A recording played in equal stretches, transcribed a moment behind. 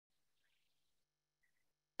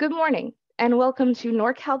Good morning, and welcome to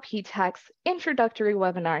NorCal PTAC's introductory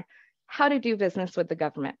webinar, How to Do Business with the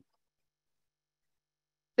Government.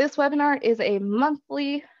 This webinar is a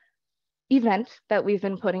monthly event that we've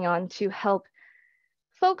been putting on to help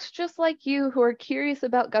folks just like you who are curious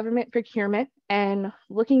about government procurement and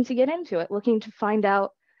looking to get into it, looking to find out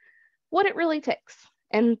what it really takes.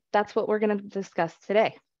 And that's what we're going to discuss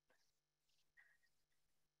today.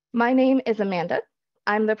 My name is Amanda.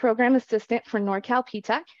 I'm the program assistant for NorCal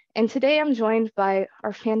PTAC, and today I'm joined by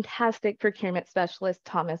our fantastic procurement specialist,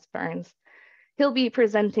 Thomas Burns. He'll be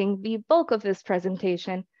presenting the bulk of this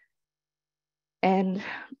presentation. And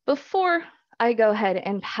before I go ahead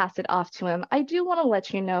and pass it off to him, I do want to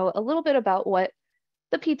let you know a little bit about what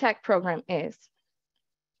the PTAC program is.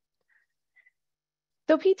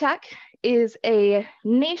 So PTAC is a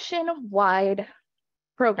nationwide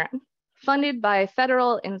program funded by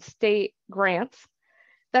federal and state grants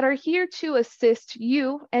that are here to assist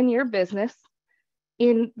you and your business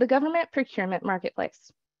in the government procurement marketplace.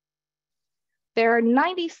 There are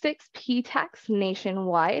 96 PTACs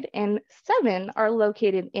nationwide, and 7 are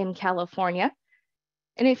located in California.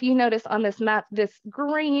 And if you notice on this map, this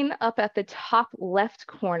green up at the top left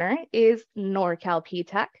corner is NorCal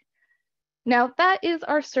PTAC. Now, that is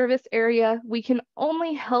our service area. We can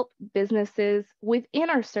only help businesses within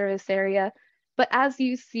our service area, but as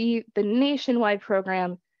you see, the nationwide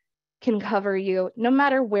program can cover you no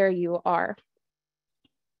matter where you are.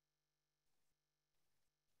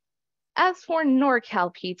 As for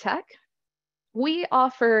NorCal PTAC, we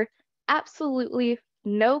offer absolutely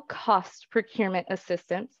no cost procurement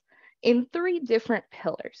assistance in 3 different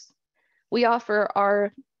pillars. We offer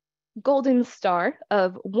our golden star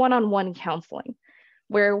of one-on-one counseling,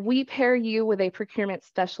 where we pair you with a procurement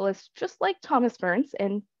specialist just like Thomas Burns,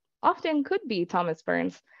 and often could be Thomas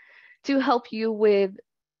Burns, to help you with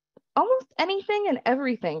almost anything and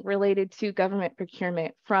everything related to government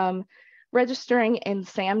procurement, from registering in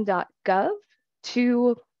sam.gov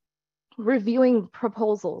to reviewing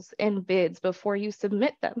proposals and bids before you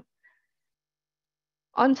submit them.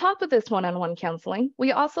 On top of this one-on-one counseling,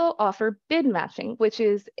 we also offer bid matching, which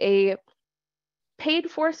is a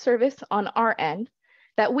paid-for service on our end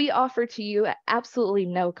that we offer to you at absolutely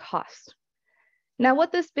no cost. Now,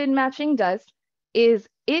 what this bid matching does is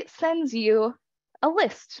it sends you a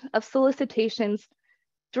list of solicitations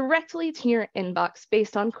directly to your inbox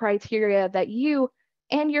based on criteria that you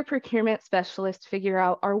and your procurement specialist figure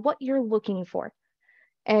out are what you're looking for.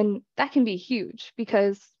 And that can be huge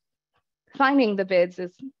because finding the bids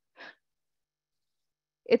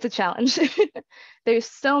it's a challenge. There's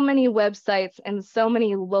so many websites and so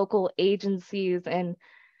many local agencies and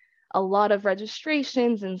a lot of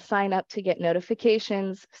registrations and sign up to get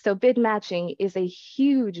notifications. So bid matching is a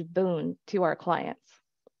huge boon to our clients.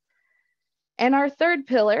 And our third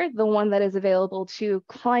pillar, the one that is available to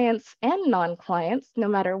clients and non-clients, no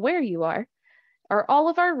matter where you are all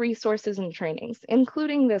of our resources and trainings,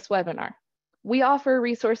 including this webinar. We offer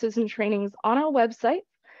resources and trainings on our website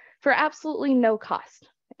for absolutely no cost,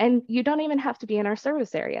 and you don't even have to be in our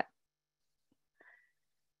service area.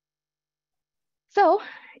 So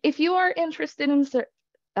if you are interested in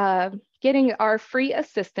getting our free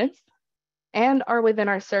assistance and are within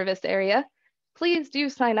our service area, please do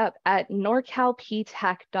sign up at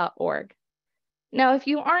norcalptac.org. Now, if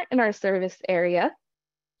you aren't in our service area,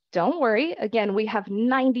 don't worry. Again, we have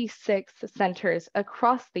 96 centers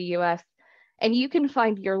across the US, and you can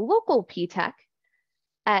find your local PTAC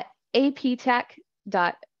at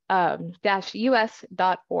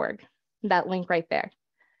aptac.us.org, that link right there.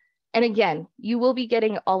 And again, you will be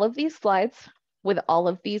getting all of these slides with all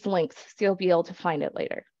of these links, so you'll be able to find it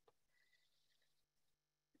later.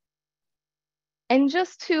 And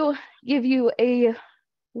just to give you a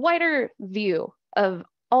wider view of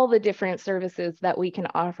all the different services that we can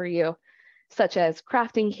offer you, such as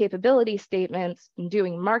crafting capability statements,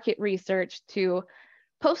 doing market research, to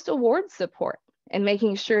post-award support and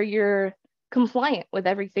making sure you're compliant with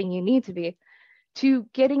everything you need to be, to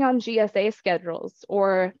getting on GSA schedules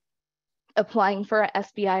or applying for an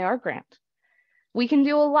SBIR grant. We can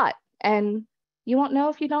do a lot, and you won't know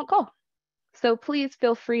if you don't call. So please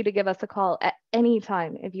feel free to give us a call at any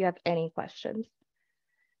time if you have any questions.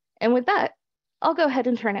 And with that, I'll go ahead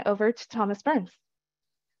and turn it over to Thomas Burns.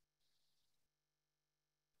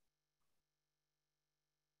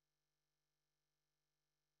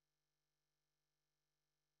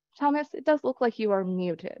 Thomas, it does look like you are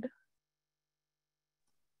muted.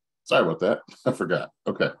 Sorry about that. I forgot.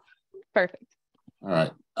 Okay. Perfect. All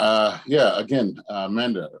right. Yeah, again,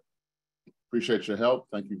 Amanda, appreciate your help.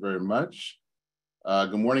 Thank you very much.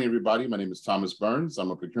 Good morning, everybody. My name is Thomas Burns.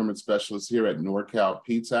 I'm a procurement specialist here at NorCal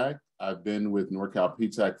PTAC. I've been with NorCal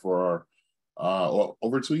PTAC for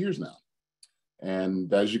over 2 years now.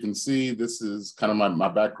 And as you can see, this is kind of my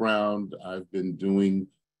background. I've been doing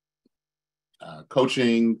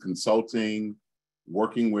coaching, consulting,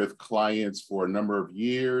 working with clients for a number of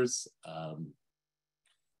years.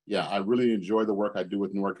 I really enjoy the work I do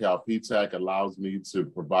with NorCal PTAC. It allows me to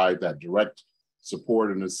provide that direct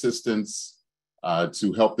support and assistance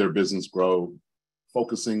to help their business grow,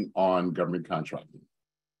 focusing on government contracting.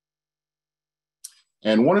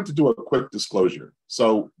 And wanted to do a quick disclosure.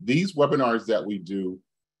 So these webinars that we do,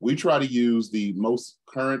 we try to use the most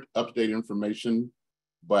current up-to-date information,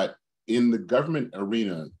 but in the government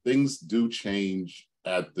arena, things do change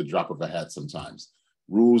at the drop of a hat sometimes.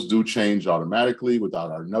 Rules do change automatically without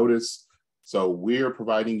our notice. So we're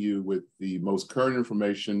providing you with the most current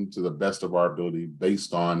information to the best of our ability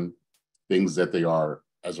based on things that they are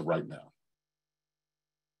as of right now.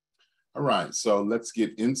 All right, so let's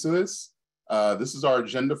get into this. This is our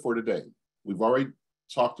agenda for today. We've already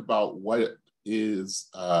talked about what is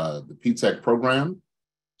the PTAC program.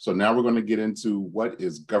 So now we're going to get into what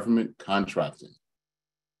is government contracting.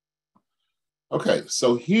 Okay,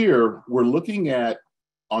 so here we're looking at,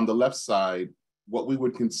 on the left side, what we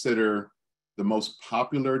would consider the most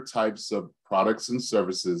popular types of products and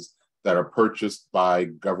services that are purchased by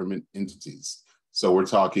government entities. So we're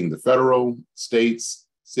talking the federal, states,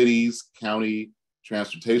 cities, county,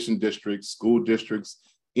 transportation districts, school districts,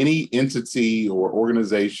 any entity or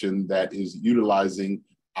organization that is utilizing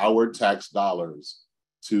our tax dollars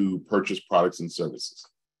to purchase products and services.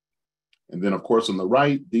 And then of course on the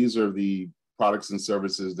right, these are the products and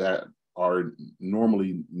services that are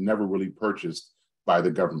normally never really purchased by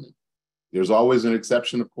the government. There's always an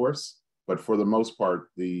exception, of course, but for the most part,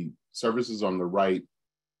 the services on the right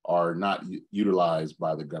are not utilized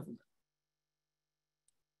by the government.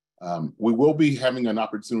 We will be having an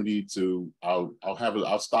opportunity to,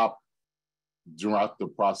 I'll stop throughout the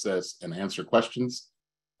process and answer questions.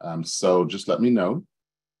 So just let me know.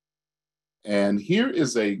 And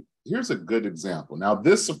here's a good example. Now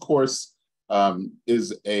this, of course,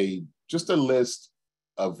 is just a list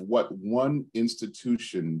of what one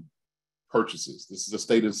institution purchases. This is a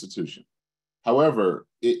state institution. However,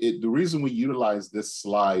 the reason we utilize this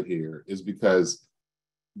slide here is because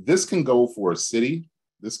this can go for a city,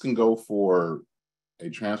 this can go for a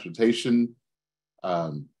transportation,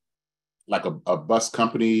 like a bus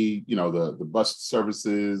company, you know, the bus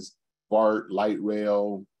services, BART, light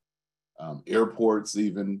rail, airports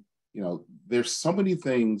even, you know, there's so many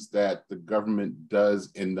things that the government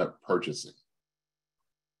does end up purchasing.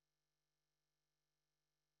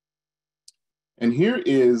 And here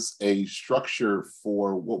is a structure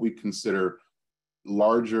for what we consider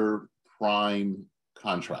larger prime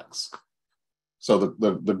contracts. So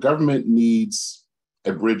the government needs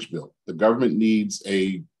a bridge built. The government needs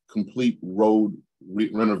a complete road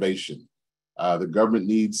renovation. The government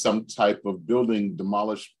needs some type of building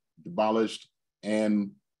demolished and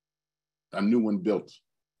a new one built.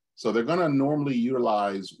 So they're going to normally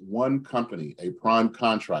utilize one company, a prime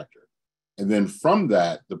contractor. And then from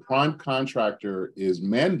that, the prime contractor is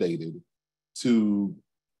mandated to,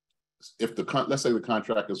 if let's say the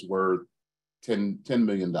contract is worth $10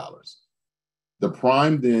 million. The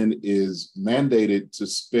prime then is mandated to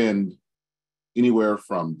spend anywhere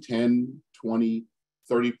from 10, 20,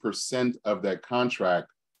 30% of that contract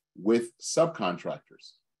with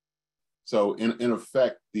subcontractors. So in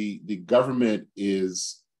effect, the government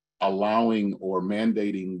is allowing or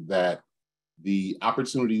mandating that the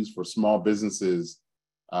opportunities for small businesses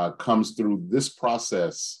comes through this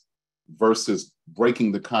process versus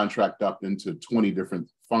breaking the contract up into 20 different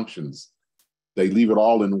functions. They leave it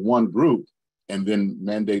all in one group and then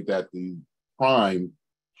mandate that the prime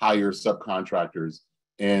hire subcontractors,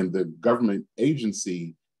 and the government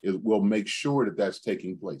agency will make sure that that's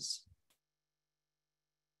taking place.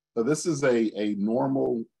 So this is a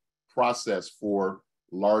normal process for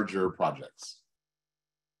larger projects.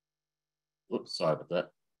 Oops, sorry about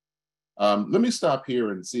that. Let me stop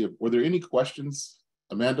here and see were there any questions,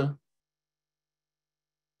 Amanda?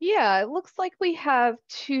 Yeah, it looks like we have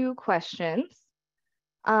 2 questions.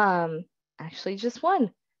 Actually, just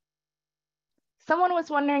one. Someone was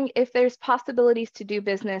wondering if there's possibilities to do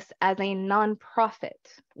business as a nonprofit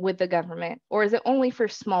with the government, or is it only for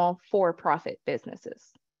small for-profit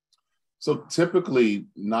businesses? So typically,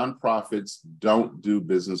 nonprofits don't do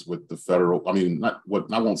business with the federal,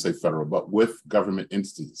 I won't say federal, but with government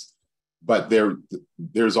entities. But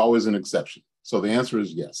there's always an exception. So the answer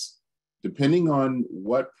is yes. Depending on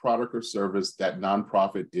what product or service that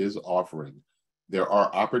nonprofit is offering, there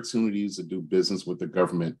are opportunities to do business with the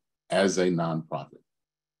government as a nonprofit.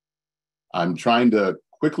 I'm trying to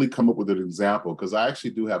quickly come up with an example because I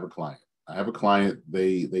actually do have a client. I have a client,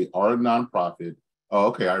 they are a nonprofit. Oh,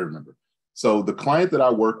 okay, I remember. So the client that I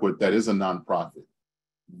work with that is a nonprofit,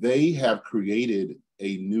 they have created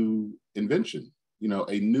a new invention,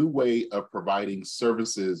 a new way of providing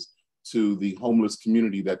services to the homeless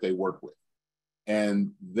community that they work with.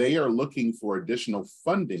 And they are looking for additional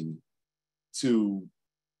funding to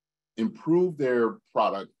improve their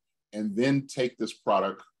product and then take this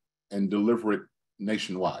product and deliver it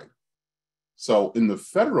nationwide. So in the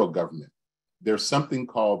federal government, there's something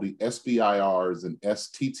called the SBIRs and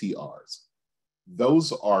STTRs.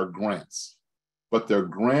 Those are grants, but they're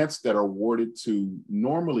grants that are awarded to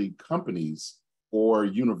normally companies or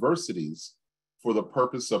universities for the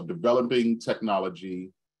purpose of developing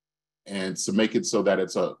technology and to make it so that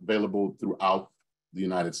it's available throughout the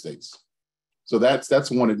United States. So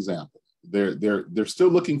that's one example. They're still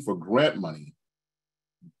looking for grant money,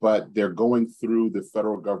 but they're going through the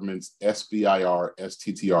federal government's SBIR,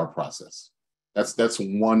 STTR process. That's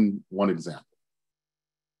one example.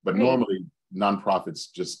 But Great. normally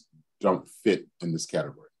nonprofits just don't fit in this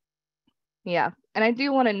category. Yeah, and I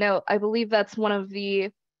do want to note, I believe that's one of the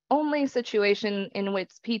only situation in which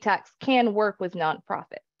PTACs can work with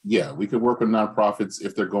nonprofit. Yeah, we could work with nonprofits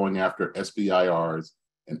if they're going after SBIRs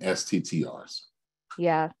and STTRs.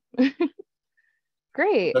 Yeah.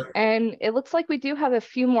 Great. And it looks like we do have a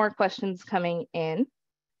few more questions coming in.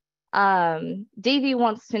 Davey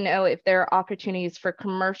wants to know if there are opportunities for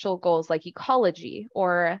commercial goals like ecology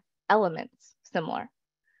or elements similar.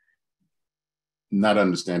 Not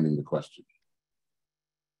understanding the question.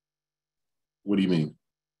 What do you mean?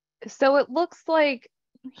 So it looks like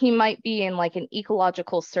he might be in like an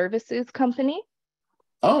ecological services company.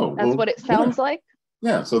 Oh, that's what it sounds like.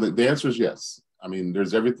 Yeah, so the answer is yes. I mean,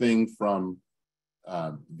 there's everything from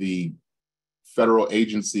the federal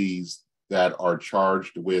agencies that are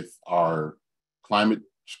charged with our climate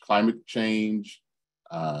change,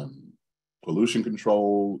 pollution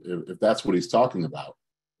control, if that's what he's talking about.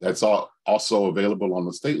 That's also available on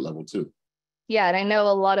the state level too. Yeah, and I know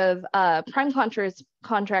a lot of prime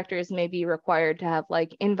contractors may be required to have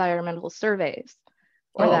like environmental surveys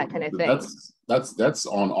or that kind of thing. That's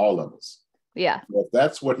on all levels. Yeah. So if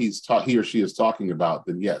that's what he or she is talking about,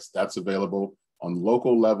 then yes, that's available on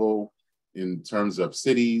local level in terms of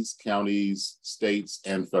cities, counties, states,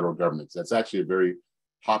 and federal governments. That's actually a very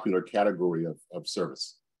popular category of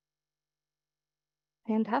service.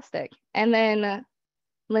 Fantastic. And then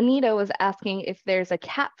Lanita was asking if there's a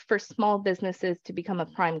cap for small businesses to become a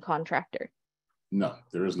prime contractor. No,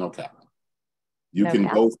 there is no cap. You can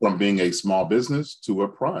go from being a small business to a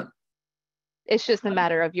prime. It's just a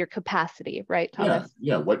matter of your capacity, right, Thomas?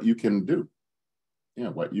 Yeah, what you can do. Yeah,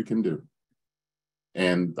 what you can do.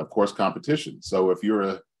 And of course, competition. So if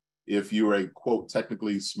you're a quote,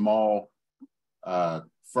 technically small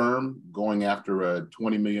firm going after a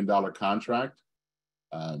 $20 million contract,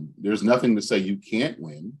 there's nothing to say you can't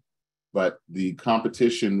win, but the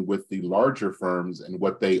competition with the larger firms and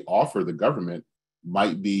what they offer the government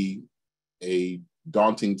might be a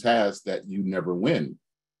daunting task that you never win.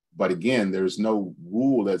 But again, there's no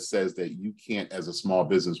rule that says that you can't, as a small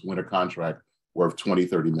business, win a contract worth $20,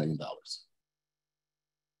 $30 million.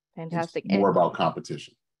 Fantastic. It's more about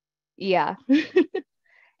competition. Yeah.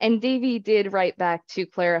 And Davey did write back to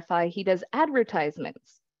clarify he does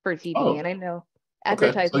advertisements for TV, and I know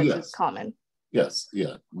advertisements is common. Yes,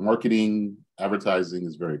 yeah. Marketing, advertising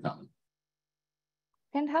is very common.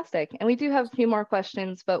 Fantastic. And we do have a few more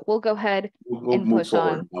questions, but we'll go ahead and move push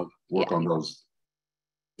forward. on. Work on those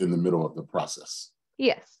in the middle of the process.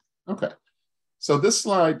 Yes. Okay. So this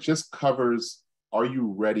slide just covers, are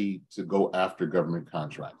you ready to go after government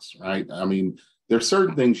contracts, right? I mean, there are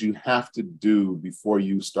certain things you have to do before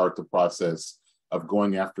you start the process of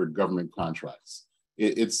going after government contracts.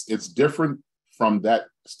 It's different from that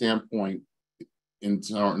standpoint in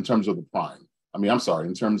terms of the prime.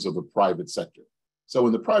 In terms of the private sector. So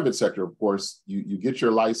in the private sector, of course, you get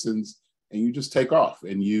your license and you just take off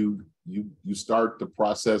and you start the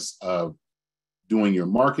process of doing your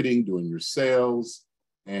marketing, doing your sales,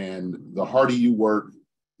 and the harder you work,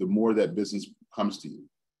 the more that business comes to you.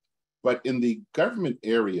 But in the government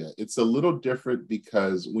area, it's a little different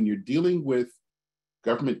because when you're dealing with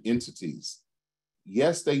government entities,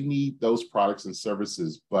 yes, they need those products and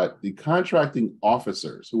services, but the contracting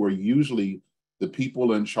officers, who are usually the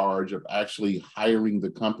people in charge of actually hiring the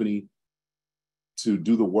company to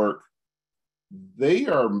do the work, they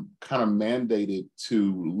are kind of mandated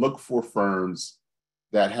to look for firms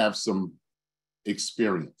that have some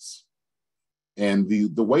experience. And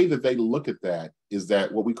the way that they look at that is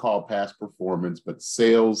that what we call past performance, but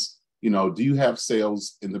sales, do you have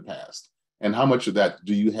sales in the past? And how much of that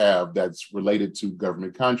do you have that's related to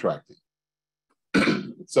government contracting?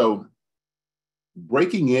 So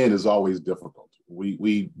breaking in is always difficult.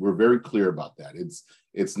 We're very clear about that.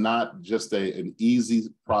 It's not just an easy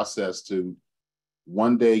process to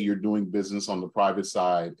one day you're doing business on the private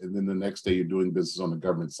side, and then the next day you're doing business on the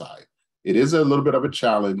government side. It is a little bit of a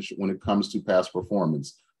challenge when it comes to past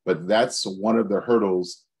performance, but that's one of the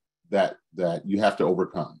hurdles that you have to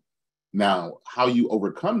overcome. Now, how you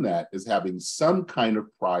overcome that is having some kind of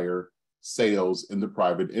prior sales in the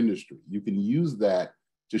private industry. You can use that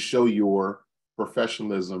to show your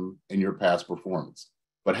professionalism and your past performance.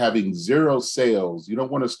 But having zero sales, you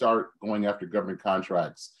don't want to start going after government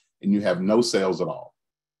contracts and you have no sales at all.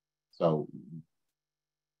 So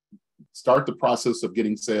start the process of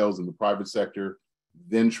getting sales in the private sector,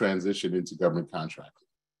 then transition into government contracting.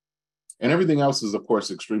 And everything else is, of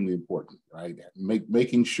course, extremely important, right?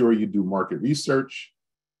 Making sure you do market research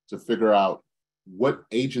to figure out what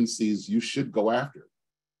agencies you should go after.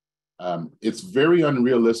 It's very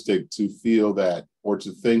unrealistic to feel that or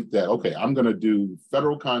to think that, okay, I'm going to do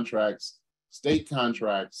federal contracts, state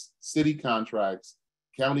contracts, city contracts,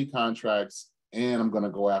 county contracts, and I'm going to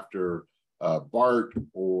go after BART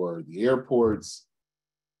or the airports.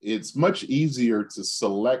 It's much easier to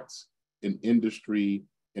select an industry,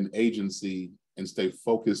 an agency, and stay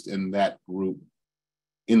focused in that group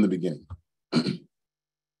in the beginning.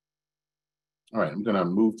 All right, I'm going to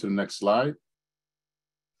move to the next slide.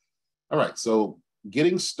 All right, so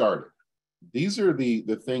getting started. These are the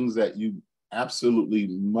things that you absolutely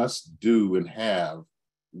must do and have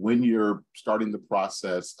when you're starting the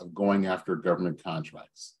process of going after government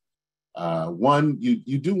contracts. One,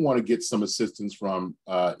 you do want to get some assistance from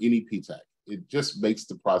any PTAC. It just makes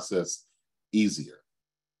the process easier.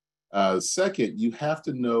 Second, you have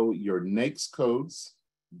to know your NAICS codes.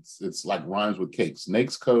 It's like rhymes with cakes.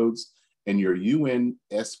 NAICS codes and your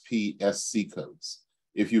UNSPSC codes.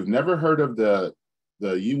 If you've never heard of the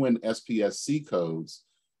UNSPSC codes,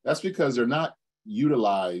 that's because they're not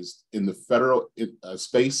utilized in the federal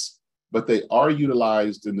space, but they are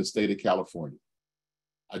utilized in the state of California.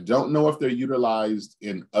 I don't know if they're utilized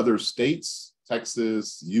in other states,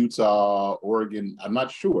 Texas, Utah, Oregon, I'm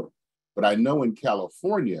not sure. But I know in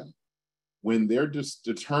California, when they're just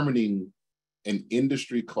determining an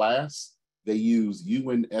industry class, they use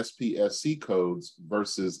UNSPSC codes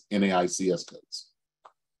versus NAICS codes.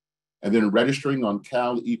 And then registering on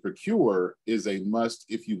Cal eProcure is a must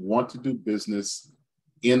if you want to do business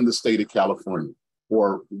in the state of California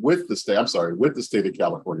or with the state of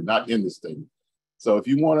California, not in the state. So if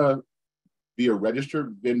you want to be a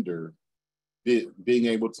registered vendor, being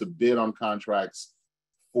able to bid on contracts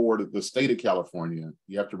for the state of California,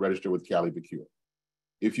 you have to register with Cal eProcure.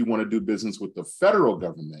 If you want to do business with the federal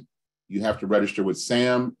government, you have to register with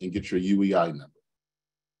SAM and get your UEI number.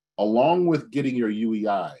 Along with getting your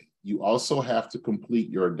UEI, you also have to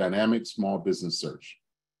complete your dynamic small business search.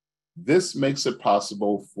 This makes it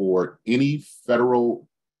possible for any federal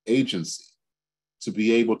agency to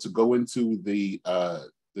be able to go into the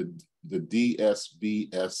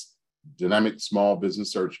DSBS, Dynamic Small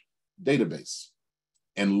Business Search database,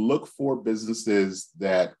 and look for businesses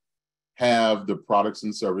that have the products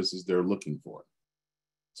and services they're looking for.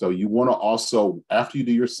 So you want to also, after you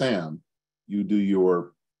do your SAM, you do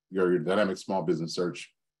your Dynamic Small Business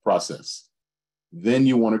Search process. Then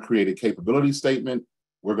you want to create a capability statement.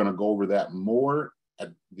 We're going to go over that more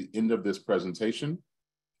at the end of this presentation.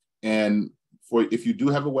 And if you do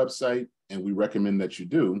have a website, and we recommend that you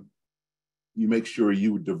do, you make sure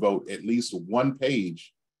you devote at least one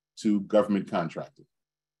page to government contracting.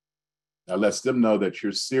 That lets them know that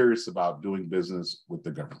you're serious about doing business with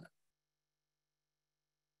the government.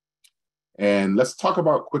 And let's talk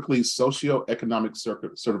about quickly socioeconomic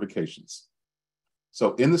certifications.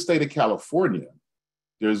 So in the state of California,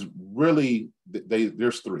 there's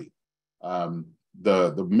three.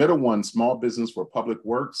 The middle one, small business for public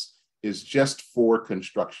works, is just for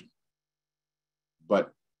construction.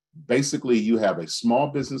 But basically you have a small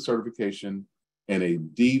business certification and a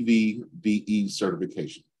DVBE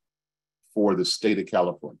certification for the state of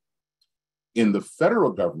California. In the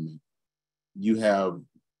federal government, you have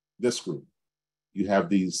this group. You have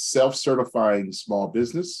the self-certifying small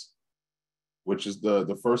business, which is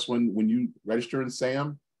the first one. When you register in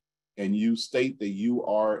SAM and you state that you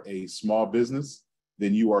are a small business,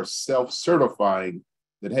 then you are self-certifying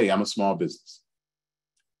that, hey, I'm a small business.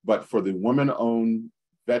 But for the women-owned,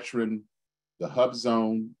 veteran, the hub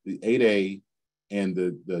zone, the 8A, and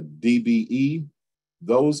the DBE,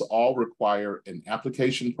 Those all require an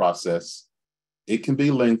application process. It can be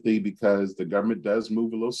lengthy because the government does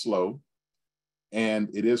move a little slow, and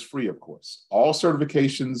it is free, of course. All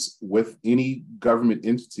certifications with any government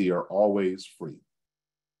entity are always free.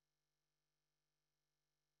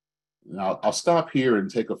 Now, I'll stop here and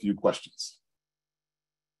take a few questions.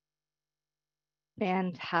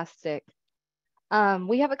 Fantastic.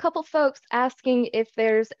 We have a couple folks asking if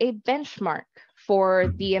there's a benchmark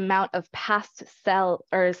for the amount of past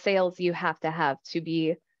sales you have to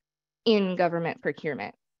be in government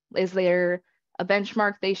procurement. Is there a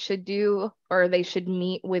benchmark they should do or they should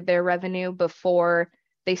meet with their revenue before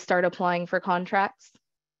they start applying for contracts?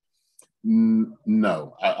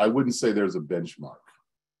 No, I wouldn't say there's a benchmark.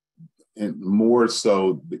 And more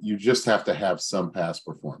so, you just have to have some past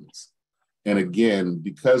performance. And again,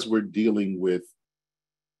 because we're dealing with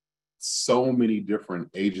so many different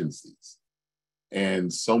agencies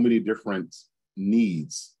and so many different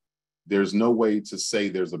needs, there's no way to say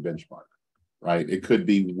there's a benchmark, right? It could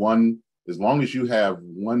be one, as long as you have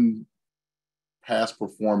one past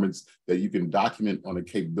performance that you can document on a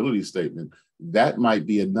capability statement, that might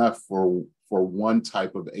be enough for one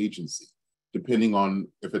type of agency, depending on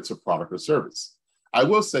if it's a product or service. I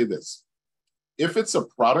will say this, if it's a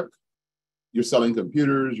product, you're selling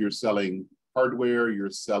computers, you're selling hardware, you're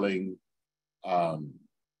selling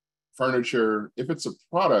furniture. If it's a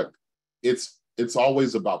product, it's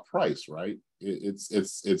always about price, right? It's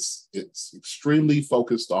extremely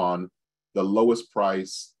focused on the lowest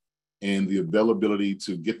price and the availability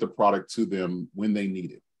to get the product to them when they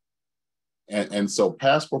need it. And so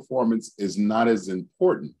past performance is not as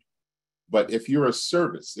important. But if you're a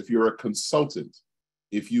service, if you're a consultant,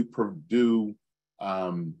 if you do,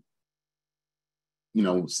 I'm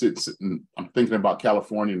thinking about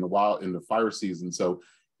California in the fire season. So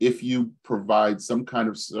if you provide some kind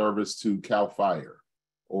of service to CAL FIRE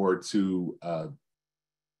or to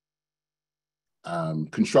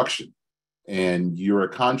construction, and you're a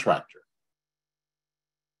contractor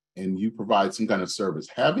and you provide some kind of service,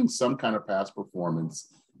 having some kind of past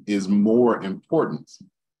performance is more important.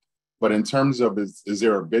 But in terms of, is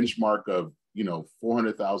there a benchmark of,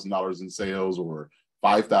 $400,000 in sales or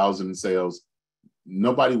 $5,000 in sales?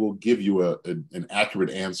 Nobody will give you an accurate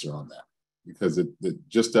answer on that because it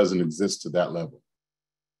just doesn't exist to that level.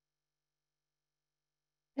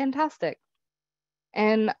 Fantastic.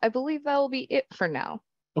 And I believe that will be it for now.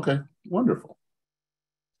 Okay, wonderful.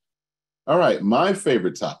 All right, my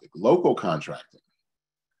favorite topic, local contracting.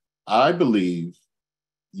 I believe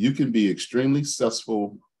you can be extremely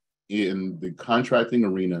successful in the contracting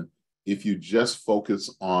arena if you just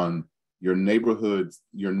focus on your neighborhoods,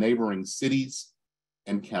 your neighboring cities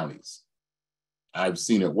and counties. I've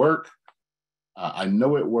seen it work. I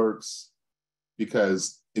know it works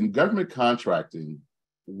because in government contracting,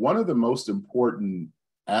 one of the most important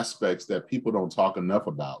aspects that people don't talk enough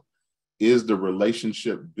about is the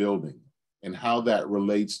relationship building and how that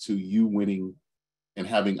relates to you winning and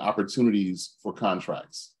having opportunities for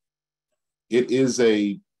contracts. It is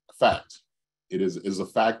a fact. It is a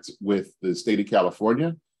fact with the state of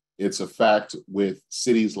California. It's a fact with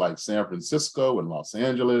cities like San Francisco and Los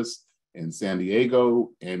Angeles and San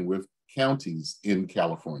Diego and with counties in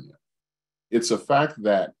California. It's a fact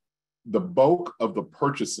that the bulk of the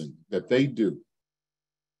purchasing that they do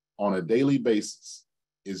on a daily basis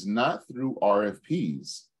is not through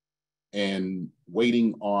RFPs and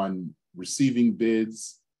waiting on receiving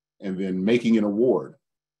bids and then making an award.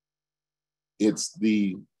 It's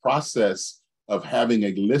the process of having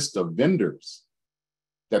a list of vendors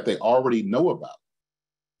that they already know about.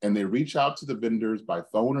 And they reach out to the vendors by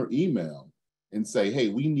phone or email and say, hey,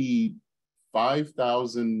 we need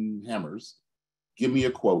 5,000 hammers. Give me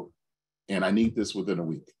a quote, and I need this within a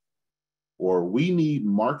week. Or we need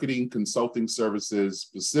marketing consulting services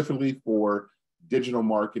specifically for digital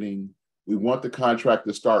marketing. We want the contract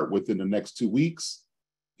to start within the next 2 weeks.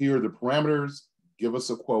 Here are the parameters, give us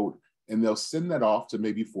a quote, and they'll send that off to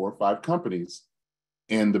maybe 4 or 5 companies.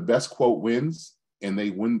 And the best quote wins, and they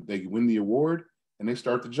win the award, and they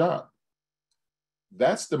start the job.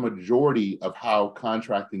 That's the majority of how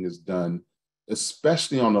contracting is done,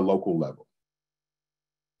 especially on the local level.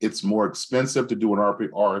 It's more expensive to do an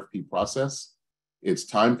RFP process. It's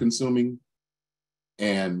time consuming.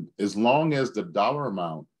 And as long as the dollar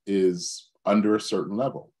amount is under a certain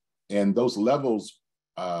level, and those levels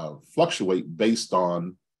fluctuate based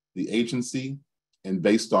on the agency and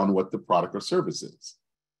based on what the product or service is,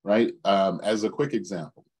 right? As a quick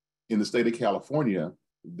example, in the state of California,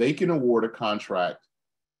 they can award a contract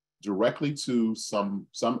directly to some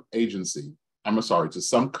agency, to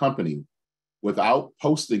some company without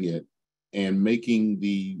posting it and making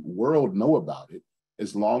the world know about it,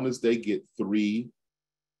 as long as they get 3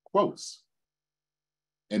 quotes.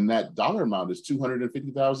 And that dollar amount is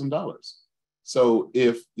 $250,000. So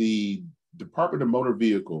if the Department of Motor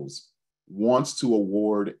Vehicles wants to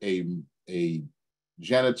award a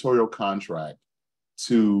janitorial contract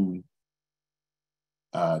to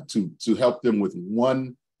help them with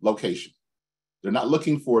one location, they're not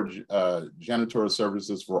looking for janitorial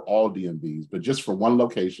services for all DMVs, but just for one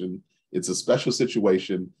location. It's a special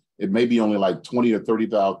situation. It may be only like $20,000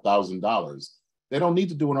 or $30,000. They don't need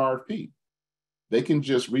to do an RFP. They can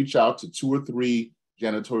just reach out to 2 or 3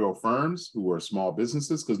 janitorial firms who are small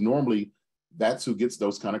businesses, because normally that's who gets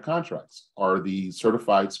those kind of contracts, are the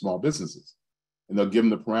certified small businesses. And they'll give them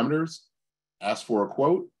the parameters, ask for a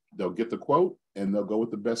quote, they'll get the quote, and they'll go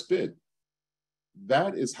with the best bid.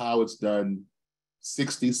 That is how it's done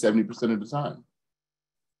 60, 70% of the time.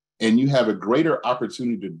 And you have a greater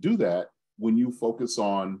opportunity to do that when you focus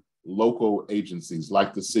on local agencies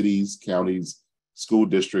like the cities, counties, school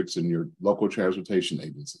districts, and your local transportation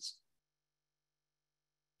agencies.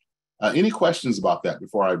 Any questions about that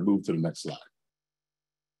before I move to the next slide?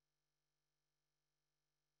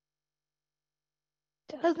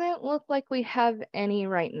 Doesn't look like we have any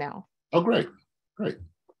right now. Oh, great, great.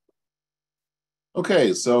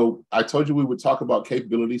 Okay, so I told you we would talk about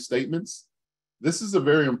capability statements. This is a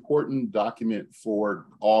very important document for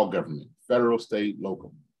all government, federal, state,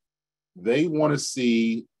 local. They want to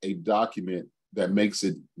see a document that makes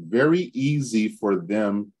it very easy for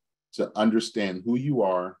them to understand who you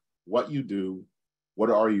are, what you do, what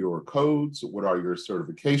are your codes, what are your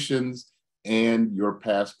certifications, and your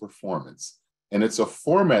past performance. And it's a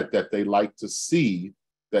format that they like to see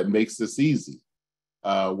that makes this easy.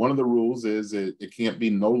 One of the rules is it can't be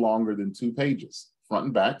no longer than 2 pages, front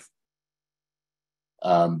and back.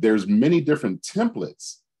 There's many different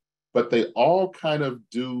templates, but they all kind of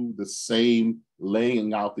do the same,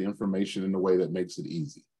 laying out the information in a way that makes it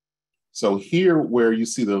easy. So here where you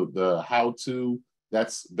see the how-to,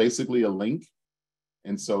 that's basically a link.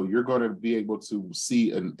 And so you're going to be able to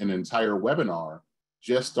see an entire webinar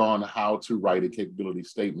just on how to write a capability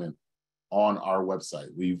statement on our website.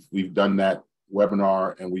 We've done that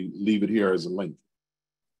webinar, and we leave it here as a link.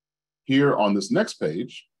 Here on this next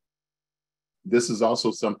page, this is also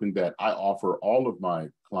something that I offer all of my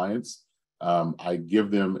clients. I give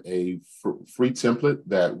them a free template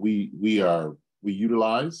that we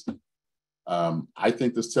utilize. I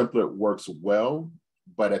think this template works well,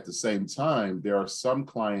 but at the same time, there are some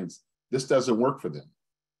clients, this doesn't work for them.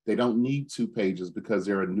 They don't need 2 pages because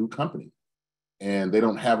they're a new company and they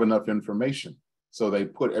don't have enough information. So they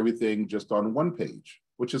put everything just on 1 page,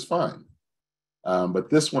 which is fine. But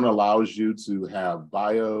this one allows you to have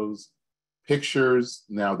bios, pictures.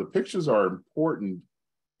 Now, the pictures are important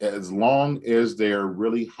as long as they're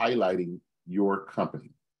really highlighting your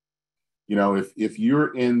company. You know, if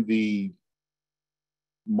you're in the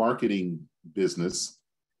marketing business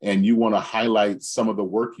and you want to highlight some of the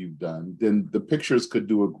work you've done, then the pictures could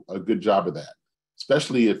do a good job of that,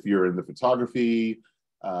 especially if you're in the photography,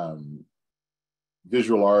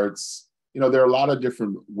 visual arts. You know, there are a lot of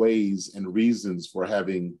different ways and reasons for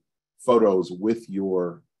having photos with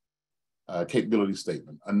your capability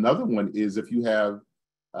statement. Another one is if you have,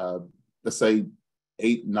 let's say,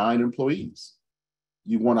 8, 9 employees.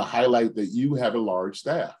 You want to highlight that you have a large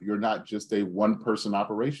staff. You're not just a 1-person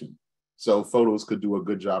operation. So photos could do a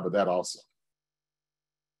good job of that also.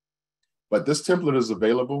 But this template is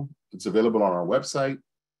available. It's available on our website,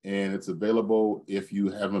 and it's available if you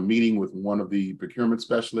have a meeting with one of the procurement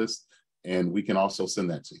specialists, and we can also send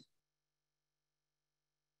that to you.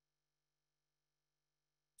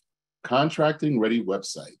 Contracting ready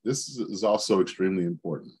website. This is also extremely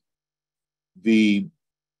important. The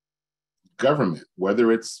government,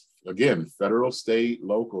 whether it's, again, federal, state,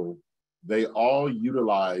 local, they all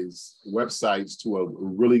utilize websites to a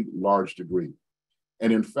really large degree.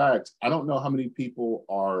 And in fact, I don't know how many people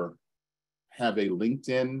have a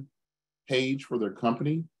LinkedIn page for their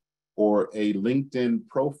company or a LinkedIn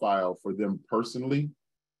profile for them personally.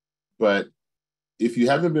 But if you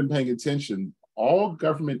haven't been paying attention, all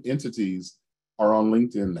government entities are on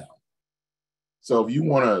LinkedIn now. So if you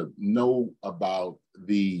want to know about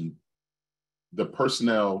the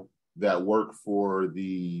personnel that work for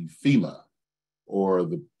the FEMA, or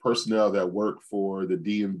the personnel that work for the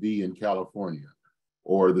DMV in California,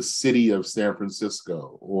 or the city of San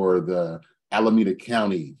Francisco, or the Alameda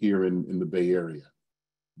County here in the Bay Area,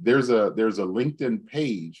 there's a LinkedIn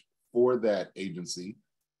page for that agency.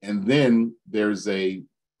 And then there's a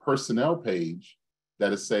personnel page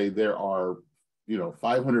that is, say, there are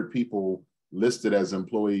 500 people listed as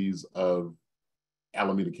employees of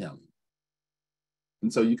Alameda County.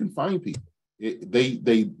 And so you can find people.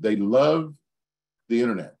 They love the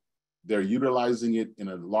internet. They're utilizing it in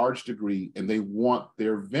a large degree, and they want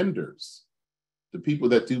their vendors, the people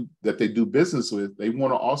that they do business with, they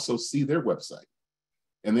want to also see their website.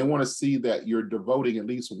 And they want to see that you're devoting at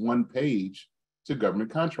least one page to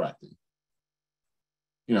government contracting.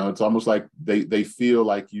 You know, it's almost like they feel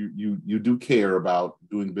like you do care about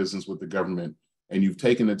doing business with the government, and you've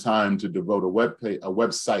taken the time to devote a web page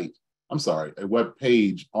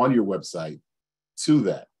on your website to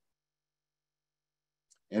that.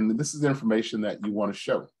 And this is information that you want to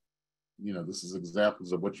show. You know, this is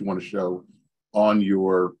examples of what you want to show on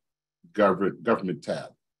your government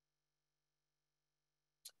tab.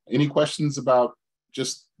 Any questions about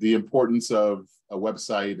just the importance of a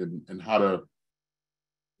website and how to,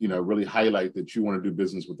 you know, really highlight that you want to do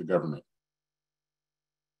business with the government?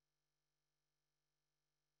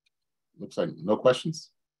 Looks like no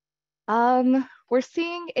questions. We're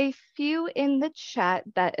seeing a few in the chat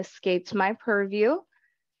that escaped my purview.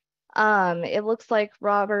 It looks like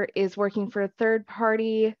Robert is working for a third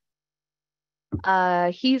party.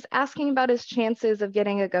 He's asking about his chances of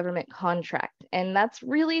getting a government contract. And that's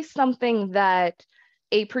really something that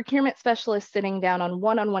a procurement specialist sitting down on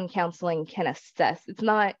one-on-one counseling can assess. It's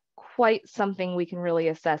not quite something we can really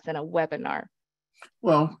assess in a webinar.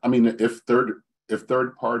 Well, I mean, if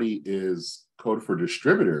third party is code for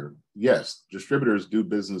distributor, yes, distributors do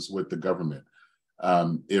business with the government.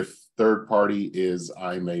 If third party is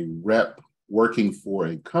I'm a rep working for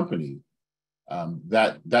a company,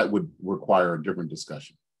 that would require a different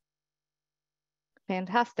discussion.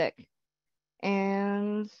 Fantastic.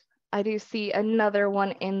 And I do see another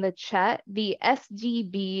one in the chat. The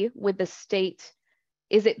SGB with the state,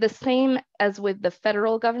 is it the same as with the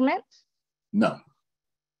federal government? No.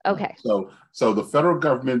 Okay. So the federal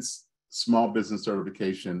government's small business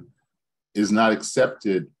certification is not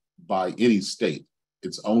accepted by any state.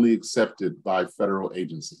 It's only accepted by federal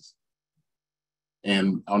agencies.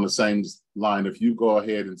 And on the same line, if you go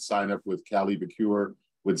ahead and sign up with Cali Procure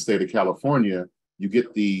with the state of California, you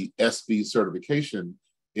get the SB certification.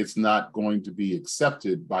 It's not going to be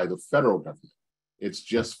accepted by the federal government. It's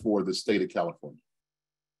just for the state of California.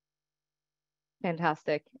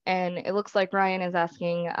 Fantastic. And it looks like Ryan is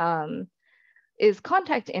asking, is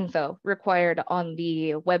contact info required on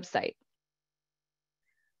the website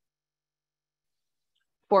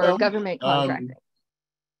for government contracting?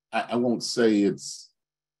 I won't say it's,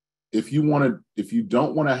 if you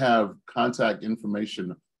don't want to have contact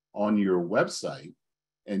information on your website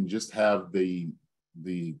and just have the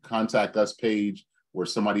contact us page where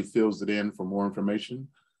somebody fills it in for more information,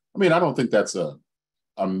 I mean, I don't think that's a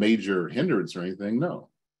major hindrance or anything, no.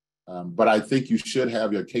 But I think you should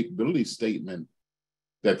have your capability statement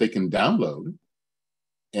that they can download.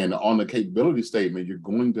 And on the capability statement, you're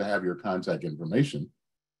going to have your contact information.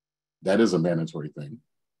 That is a mandatory thing.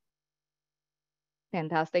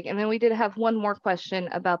 Fantastic. And then we did have one more question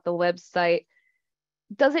about the website.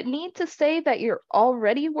 Does it need to say that you're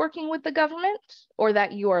already working with the government or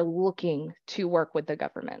that you are looking to work with the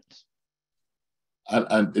government?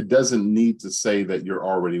 It doesn't need to say that you're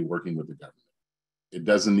already working with the government. It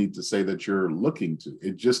doesn't need to say that you're looking to.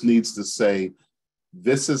 It just needs to say,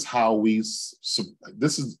 this is how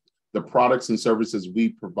this is the products and services we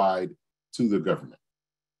provide to the government.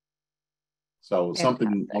 So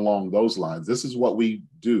something along those lines. This is what we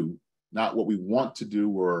do, not what we want to do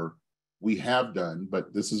or we have done,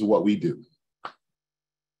 but this is what we do.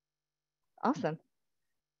 Awesome.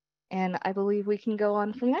 And I believe we can go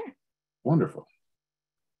on from there. Wonderful.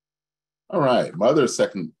 All right, my other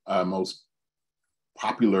second most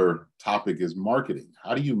popular topic is marketing.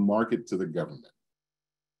 How do you market to the government?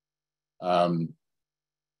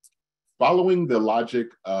 Following the logic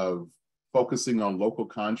of focusing on local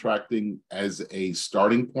contracting as a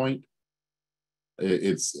starting point,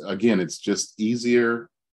 it's just easier.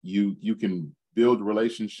 You can build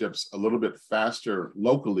relationships a little bit faster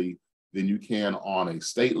locally than you can on a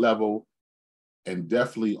state level and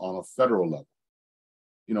definitely on a federal level.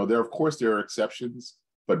 You know, of course, there are exceptions,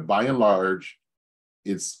 but by and large,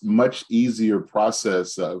 it's much easier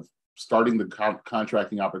process of starting the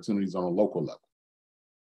contracting opportunities on a local level.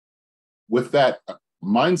 With that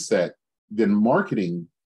mindset, then marketing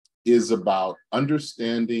is about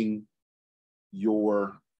understanding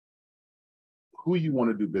who you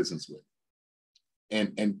want to do business with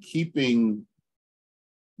and keeping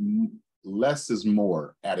less is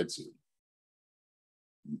more attitude.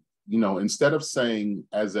 You know, instead of saying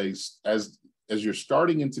as you're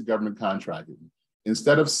starting into government contracting,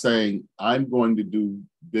 instead of saying, I'm going to do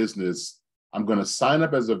business I'm going to sign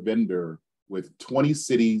up as a vendor with 20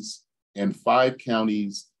 cities and 5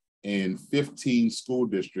 counties and 15 school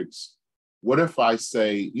districts. What if I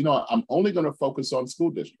say, you know, I'm only going to focus on school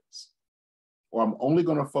districts, or I'm only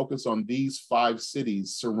going to focus on these 5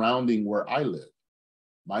 cities surrounding where I live,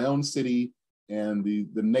 my own city and the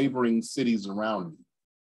neighboring cities around me.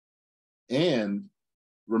 And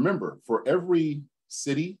remember, for every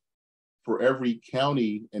city, for every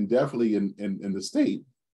county, and definitely in the state,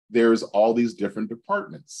 there's all these different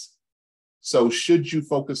departments. So should you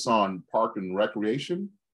focus on park and recreation?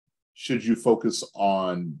 Should you focus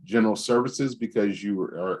on general services because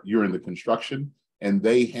you're in the construction and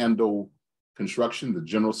they handle construction, the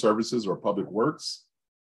general services or public works?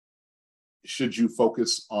 Should you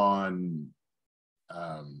focus on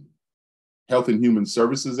health and human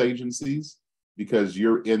services agencies because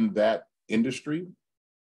you're in that industry?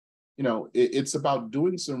 You know, it's about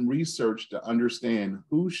doing some research to understand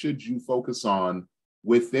who should you focus on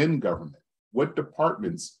within government, what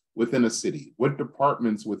departments within a city, what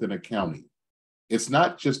departments within a county. It's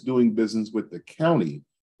not just doing business with the county,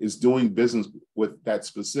 it's doing business with that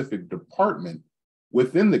specific department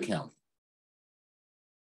within the county.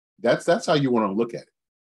 That's how you want to look at it,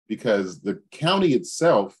 because the county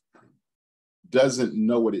itself doesn't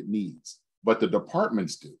know what it needs, but the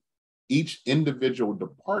departments do. Each individual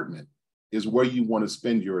department is where you want to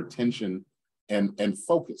spend your attention and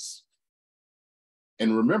focus.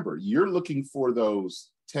 And remember, you're looking for those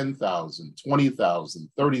 10,000, 20,000,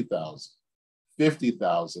 30,000,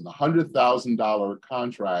 50,000, $100,000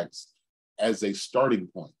 contracts as a starting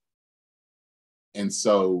point. And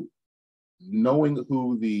so knowing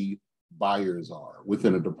who the buyers are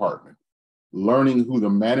within a department, learning who the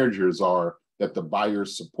managers are that the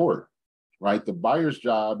buyers support, right? The buyer's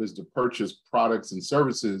job is to purchase products and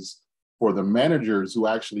services for the managers who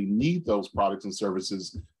actually need those products and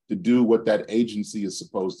services to do what that agency is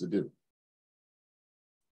supposed to do.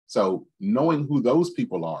 So knowing who those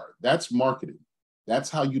people are, that's marketing. That's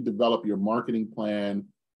how you develop your marketing plan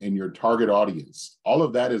and your target audience. All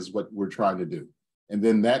of that is what we're trying to do. And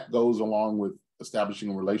then that goes along with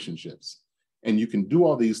establishing relationships. And you can do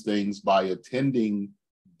all these things by attending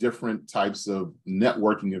different types of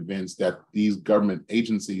networking events that these government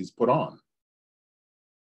agencies put on.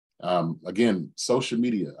 Again, social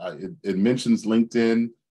media, it mentions LinkedIn.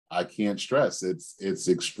 I can't stress, it's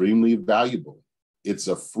extremely valuable. It's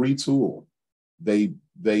a free tool. They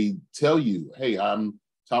tell you, hey, I'm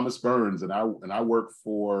Thomas Burns and I work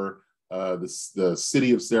for the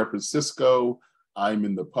city of San Francisco. I'm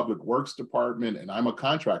in the public works department and I'm a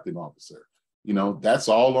contracting officer. You know, that's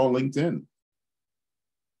all on LinkedIn.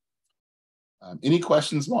 Any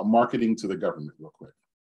questions about marketing to the government real quick?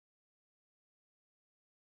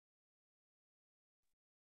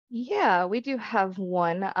 Yeah, we do have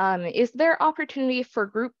one. Is there opportunity for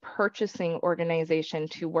group purchasing organization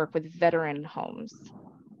to work with veteran homes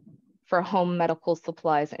for home medical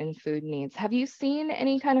supplies and food needs? Have you seen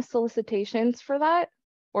any kind of solicitations for that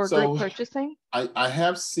or group purchasing? I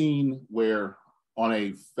have seen where on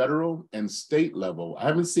a federal and state level, I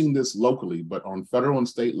haven't seen this locally, but on federal and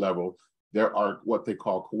state level, there are what they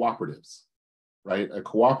call cooperatives, right? A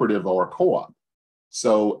cooperative or a co-op.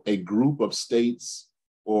 So a group of states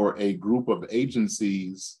or a group of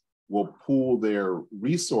agencies will pool their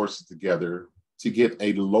resources together to get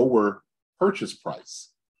a lower purchase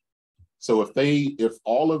price. So if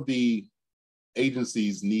all of the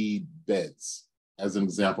agencies need beds, as an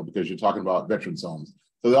example, because you're talking about veterans homes,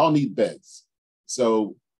 so they all need beds.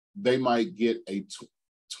 So they might get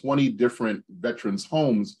 20 different veterans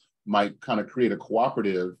homes, might kind of create a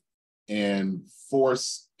cooperative and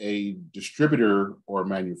force a distributor or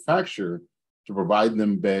manufacturer to provide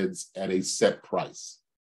them beds at a set price.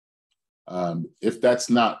 If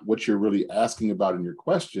that's not what you're really asking about in your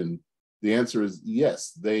question, the answer is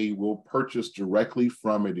yes, they will purchase directly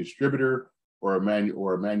from a distributor or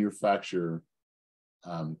a manufacturer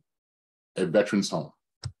a veteran's home.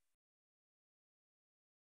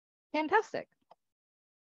 Fantastic.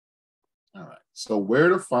 All right, so where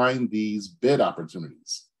to find these bid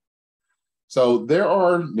opportunities? So there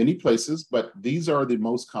are many places, but these are the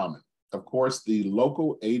most common. Of course, the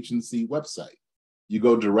local agency website. You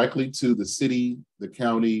go directly to the city, the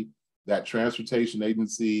county, that transportation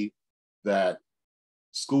agency, that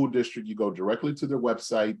school district, you go directly to their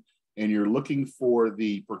website and you're looking for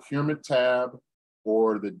the procurement tab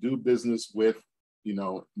or the do business with,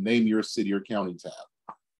 name your city or county tab.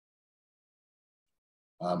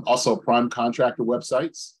 Also prime contractor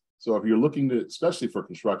websites. So if you're looking to, especially for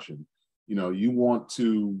construction, you want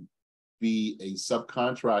to be a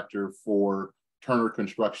subcontractor for Turner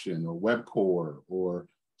Construction or Webcor or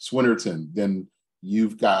Swinnerton, then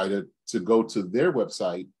you've got to go to their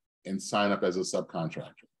website and sign up as a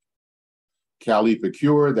subcontractor. Cali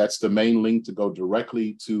Procure, that's the main link to go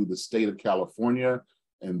directly to the state of California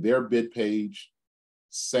and their bid page.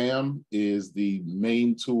 SAM is the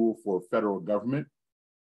main tool for federal government.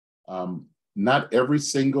 Not every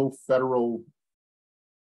single federal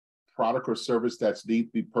product or service that's need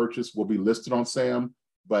to be purchased will be listed on SAM,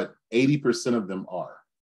 but 80% of them are.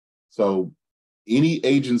 So any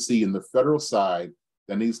agency in the federal side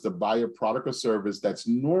that needs to buy a product or service that's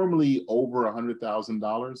normally over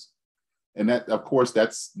 $100,000, and that, of course,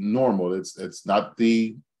 that's normal. It's not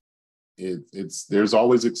there's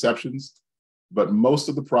always exceptions, but most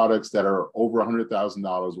of the products that are over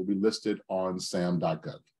 $100,000 will be listed on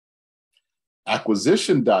sam.gov.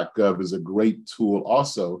 Acquisition.gov is a great tool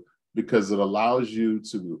also because it allows you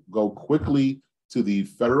to go quickly to the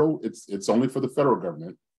federal, it's only for the federal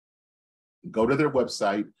government, go to their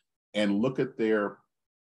website and look at their,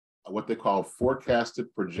 what they call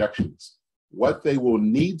forecasted projections, what they will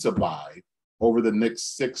need to buy over the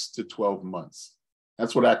next 6 to 12 months.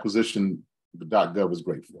 That's what acquisition.gov is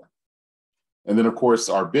great for. And then, of course,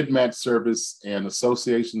 our bid match service and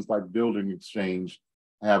associations like Building Exchange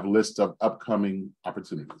have lists of upcoming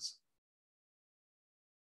opportunities.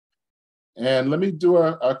 And let me do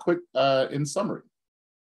a quick in summary.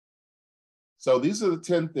 So these are the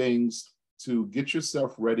 10 things to get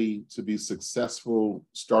yourself ready to be successful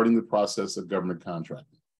starting the process of government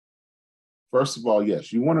contracting. First of all,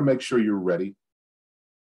 yes, you want to make sure you're ready.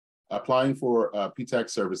 Applying for PTAC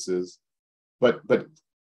services, but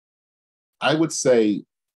I would say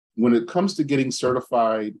when it comes to getting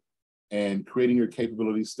certified and creating your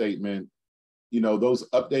capability statement, those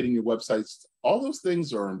updating your websites, all those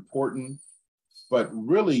things are important, but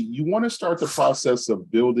really you want to start the process of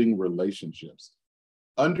building relationships,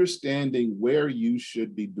 understanding where you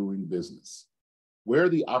should be doing business, where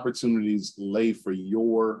the opportunities lay for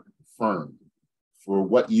your firm, for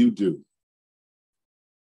what you do.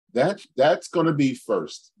 That's going to be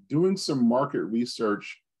first. Doing some market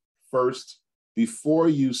research first before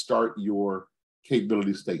you start your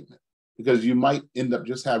capability statement, because you might end up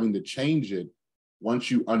just having to change it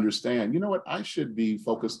once you understand, I should be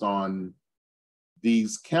focused on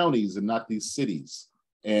these counties and not these cities,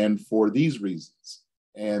 and for these reasons.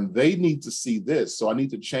 And they need to see this, so I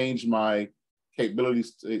need to change my capability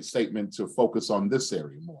statement to focus on this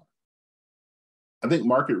area more. I think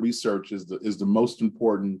market research is the most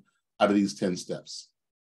important out of these 10 steps.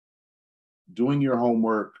 Doing your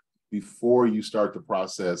homework before you start the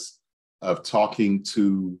process of talking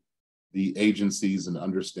to the agencies and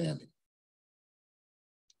understanding.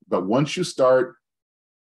 But once you start,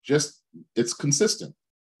 it's consistent,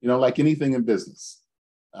 like anything in business.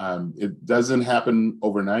 It doesn't happen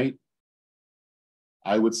overnight.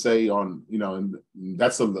 I would say and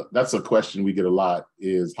that's a question we get a lot,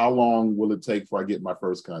 is how long will it take before I get my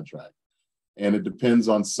first contract? And it depends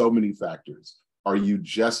on so many factors. Are you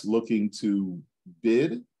just looking to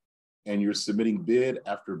bid and you're submitting bid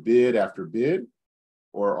after bid after bid?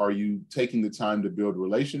 Or are you taking the time to build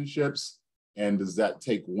relationships? And does that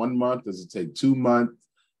take 1 month? Does it take 2 months?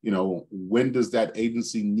 When does that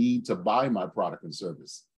agency need to buy my product and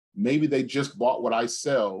service? Maybe they just bought what I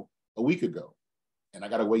sell a week ago, and I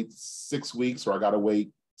got to wait 6 weeks, or I got to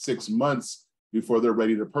wait 6 months before they're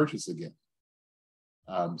ready to purchase again.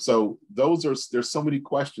 So there's so many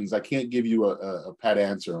questions. I can't give you a pat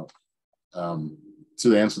answer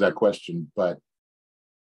to answer that question, but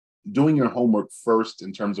doing your homework first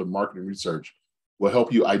in terms of marketing research will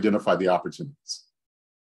help you identify the opportunities.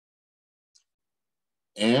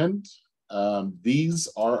 And these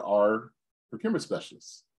are our procurement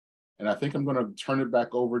specialists. And I think I'm going to turn it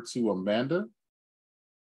back over to Amanda.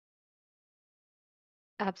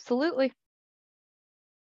 Absolutely.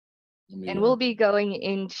 And we'll be going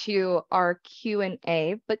into our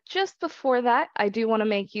Q&A, but just before that, I do want to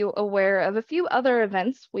make you aware of a few other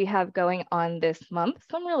events we have going on this month,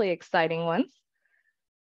 some really exciting ones.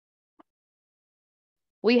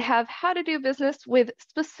 We have How to Do Business with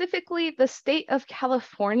specifically the state of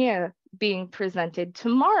California being presented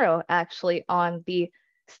tomorrow, actually, on the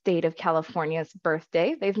state of California's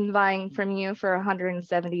birthday. They've been buying from you for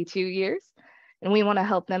 172 years, and we want to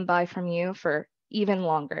help them buy from you for even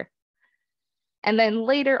longer. And then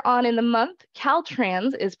later on in the month,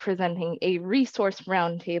 Caltrans is presenting a resource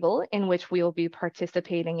roundtable in which we will be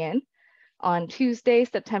participating in on Tuesday,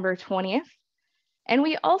 September 20th. And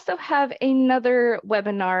we also have another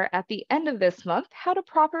webinar at the end of this month, how to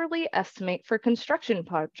properly estimate for construction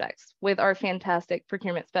projects, with our fantastic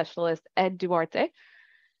procurement specialist, Ed Duarte.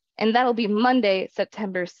 And that'll be Monday,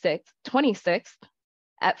 September 26th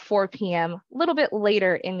at 4 p.m., a little bit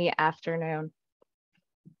later in the afternoon.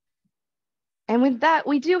 And with that,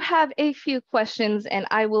 we do have a few questions, and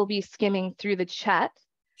I will be skimming through the chat.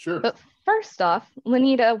 Sure. But first off,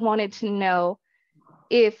 Lanita wanted to know,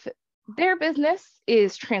 if their business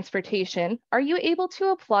is transportation, are you able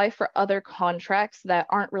to apply for other contracts that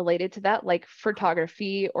aren't related to that, like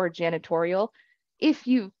photography or janitorial, if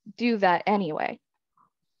you do that anyway?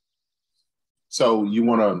 So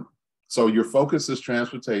your focus is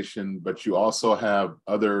transportation, but you also have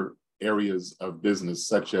other areas of business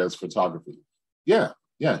such as photography. Yeah,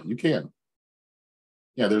 you can.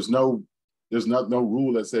 Yeah, there's no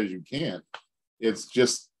rule that says you can't. It's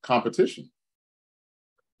just competition.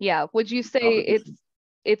 Yeah, would you say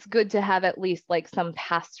it's good to have at least like some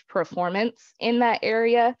past performance in that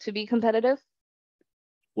area to be competitive?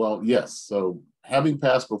 Well, yes. So having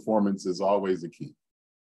past performance is always a key.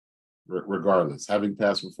 Regardless, having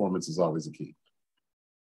past performance is always a key.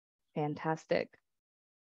 Fantastic.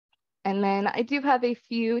 And then I do have a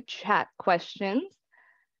few chat questions.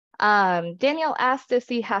 Daniel asked if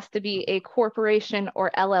he has to be a corporation or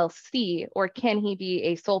LLC, or can he be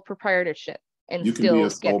a sole proprietorship and still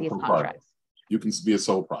get these contracts? You can be a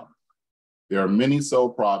sole prop. There are many sole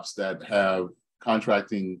props that have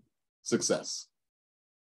contracting success.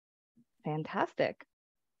 Fantastic.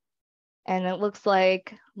 And it looks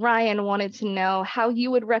like Ryan wanted to know how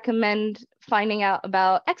you would recommend finding out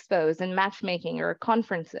about expos and matchmaking or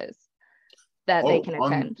conferences that they can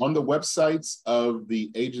attend. On the websites of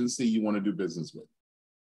the agency you want to do business with.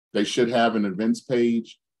 They should have an events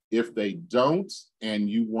page. If they don't, and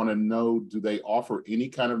you want to know, do they offer any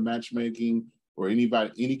kind of matchmaking or any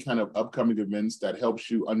kind of upcoming events that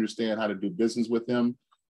helps you understand how to do business with them,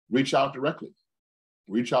 reach out directly.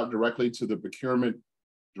 Reach out directly to the procurement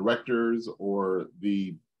directors or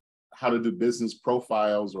the how to do business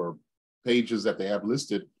profiles or pages that they have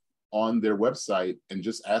listed on their website, and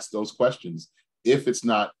just ask those questions if it's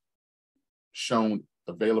not shown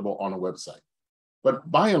available on a website. But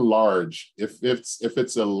by and large, if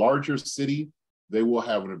it's a larger city, they will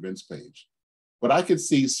have an events page. But I could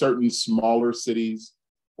see certain smaller cities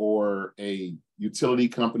or a utility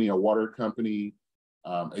company, a water company,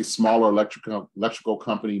 a smaller electrical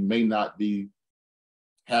company may not be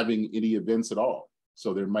having any events at all.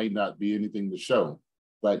 So there might not be anything to show,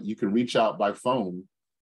 but you can reach out by phone.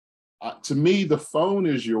 To me, the phone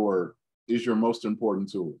is your most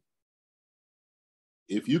important tool.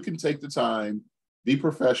 If you can take the time, be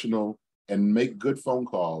professional, and make good phone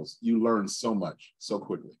calls, you learn so much so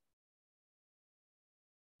quickly.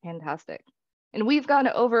 Fantastic. And we've gone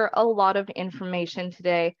over a lot of information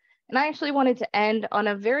today. And I actually wanted to end on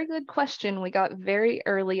a very good question we got very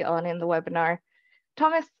early on in the webinar.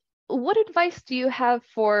 Thomas, what advice do you have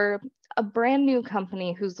for a brand new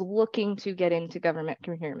company who's looking to get into government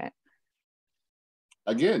procurement?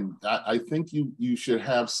 Again, I think you should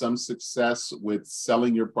have some success with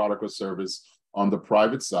selling your product or service on the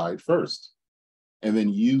private side first, and then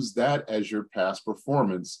use that as your past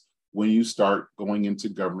performance when you start going into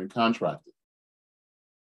government contracting.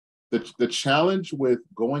 The challenge with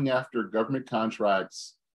going after government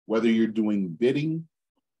contracts, whether you're doing bidding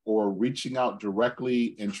or reaching out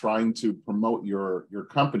directly and trying to promote your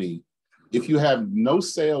company, if you have no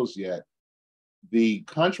sales yet, the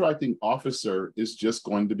contracting officer is just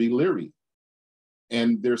going to be leery.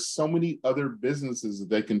 And there's so many other businesses that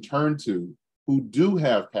they can turn to who do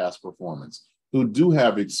have past performance, who do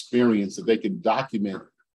have experience that they can document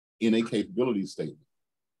in a capability statement.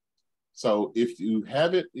 So if you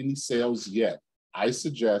haven't any sales yet, I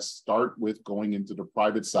suggest start with going into the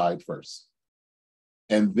private side first,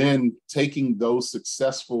 and then taking those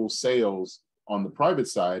successful sales on the private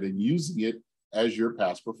side and using it as your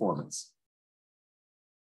past performance.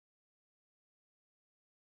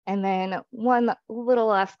 And then one little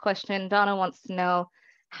last question, Donna wants to know,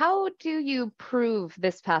 how do you prove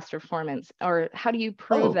this past performance, or how do you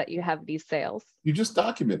prove that you have these sales? You just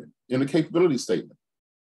document it in a capability statement.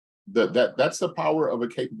 That's the power of a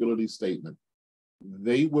capability statement.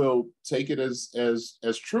 They will take it as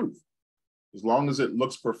truth, as long as it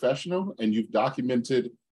looks professional and you've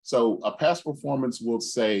documented. So a past performance will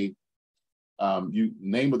say, you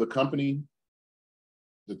name of the company,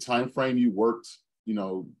 the time frame you worked,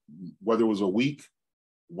 whether it was a week,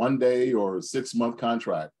 1 day, or a 6-month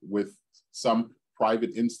contract with some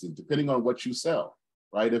private instance, depending on what you sell,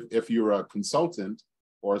 right? If you're a consultant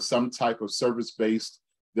or some type of service-based,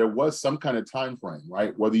 there was some kind of time frame,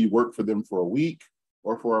 right? Whether you worked for them for a week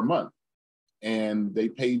or for a month, and they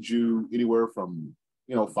paid you anywhere from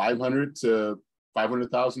 $500 to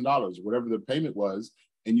 $500,000, whatever the payment was,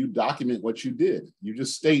 and you document what you did. You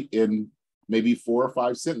just state in maybe 4 or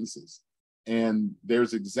 5 sentences. And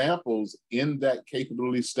there's examples in that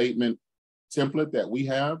capability statement template that we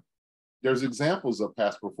have. There's examples of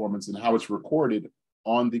past performance and how it's recorded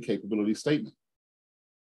on the capability statement.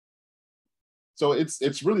 So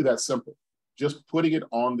it's really that simple. Just putting it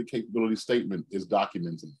on the capability statement is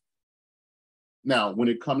documenting. Now, when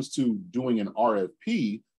it comes to doing an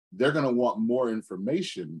RFP, they're going to want more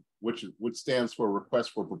information, which stands for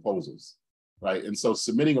request for proposals, right? And so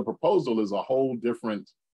submitting a proposal is a whole different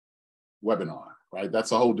webinar, right?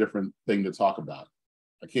 That's a whole different thing to talk about.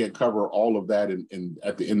 I can't cover all of that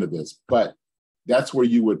at the end of this, but that's where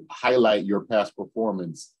you would highlight your past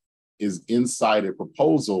performance, is inside a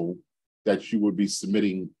proposal that you would be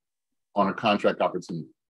submitting on a contract opportunity.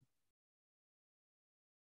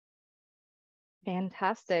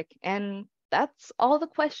 Fantastic. And that's all the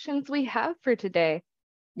questions we have for today.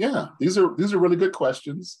 Yeah, these are really good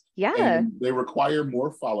questions. Yeah. And they require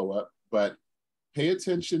more follow-up, but pay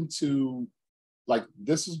attention to, like,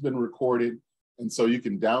 this has been recorded, and so you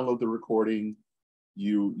can download the recording.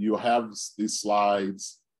 You'll have these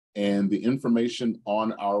slides, and the information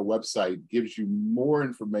on our website gives you more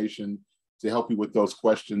information to help you with those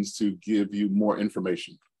questions, to give you more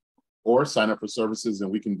information. Or sign up for services, and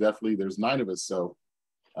we can definitely, there's 9 of us, so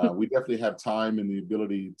we definitely have time and the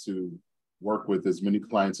ability to work with as many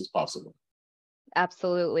clients as possible.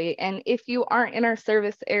 Absolutely. And if you aren't in our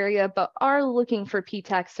service area but are looking for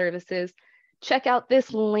PTAC services, check out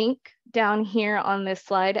this link down here on this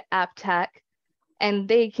slide, AppTac, and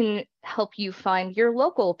they can help you find your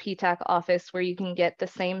local PTAC office where you can get the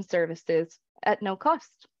same services at no cost.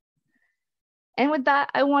 And with that,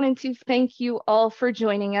 I wanted to thank you all for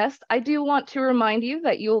joining us. I do want to remind you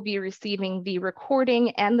that you will be receiving the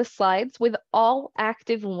recording and the slides with all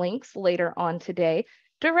active links later on today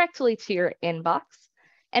directly to your inbox.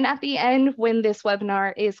 And at the end, when this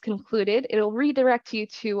webinar is concluded, it'll redirect you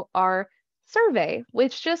to our survey,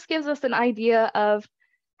 which just gives us an idea of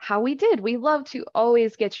how we did. We love to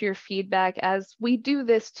always get your feedback, as we do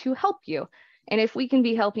this to help you. And if we can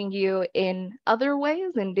be helping you in other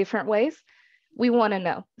ways, in different ways, we want to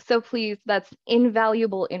know. So please, that's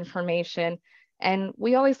invaluable information. And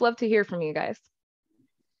we always love to hear from you guys.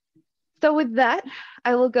 So with that,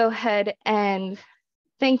 I will go ahead and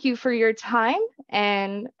thank you for your time.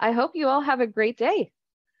 And I hope you all have a great day.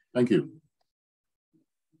 Thank you.